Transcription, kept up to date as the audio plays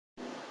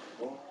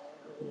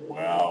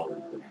Well,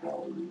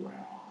 well.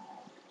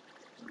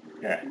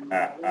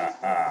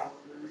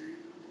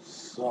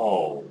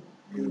 So,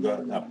 you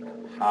got the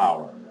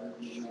power,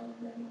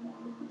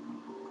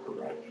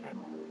 correction,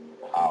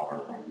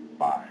 power of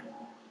 5,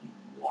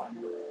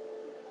 1,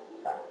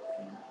 back.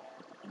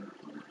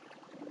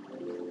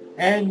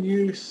 And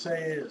you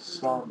say it's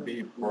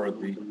something for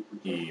the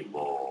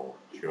evil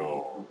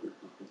Joe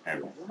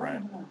and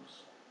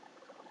friends.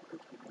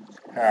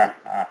 Ha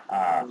ha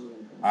ha.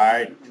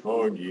 I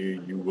told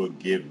you you will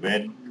give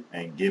in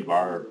and give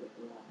our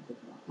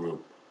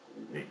group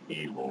the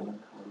evil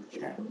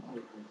channel.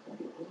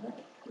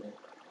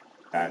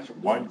 That's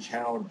one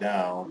channel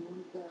down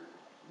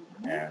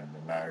and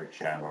another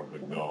channel to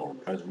go,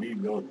 because we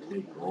will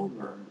take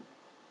over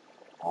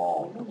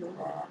all the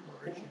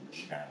cooperation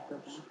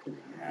channels we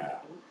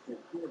have.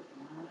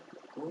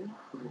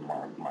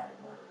 Mark my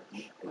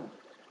words.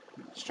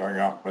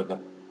 Starting off with the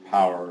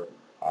power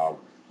of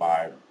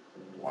 5,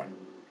 1.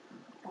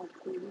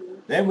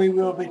 Then we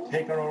will be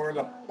taking over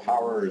the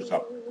powers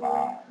of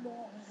 5.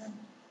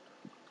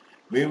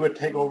 We would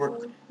take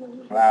over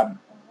Club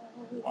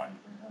 1.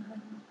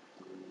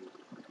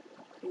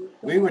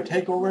 We would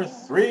take over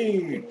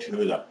 3 to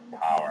the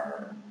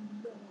power.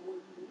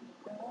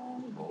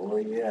 Oh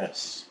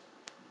yes.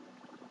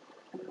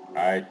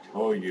 I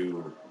told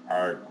you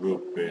our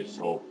group is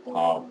so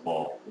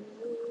powerful.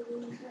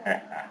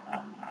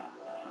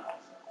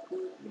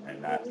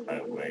 And that's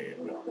the way it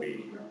will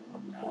be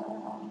from now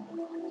on.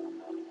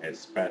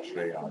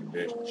 Especially on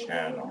this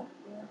channel.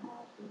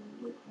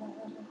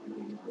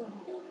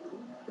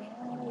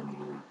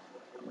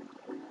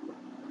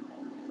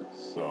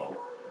 So,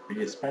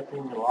 be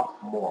expecting a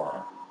lot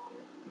more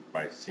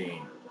by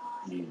seeing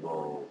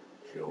Evil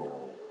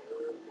Joe,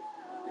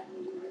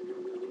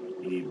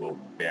 Evil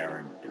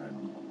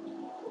Barrington,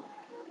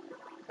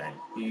 and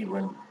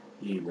even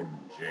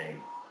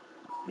James,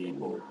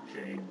 Evil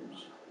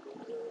James.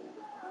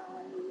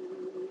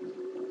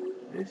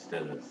 This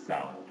doesn't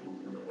sound too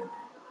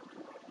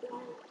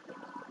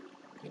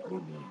good. We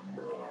need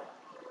more.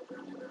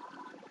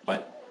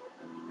 But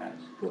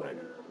that's good.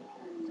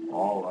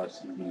 All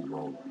us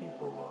evil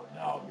people will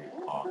now be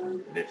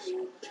on this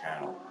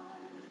channel.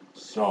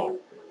 So,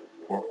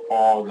 for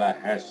all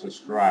that has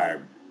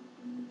subscribed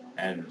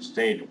and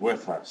stayed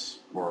with us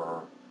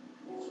for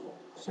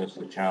since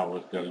the channel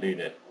was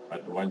deleted,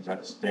 but the ones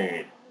that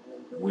stayed,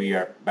 we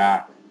are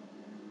back,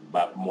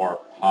 but more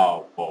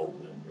powerful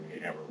than we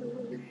ever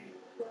will be.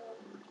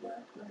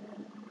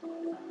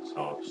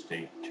 So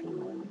stay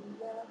tuned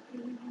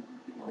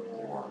for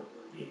more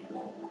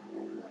evil.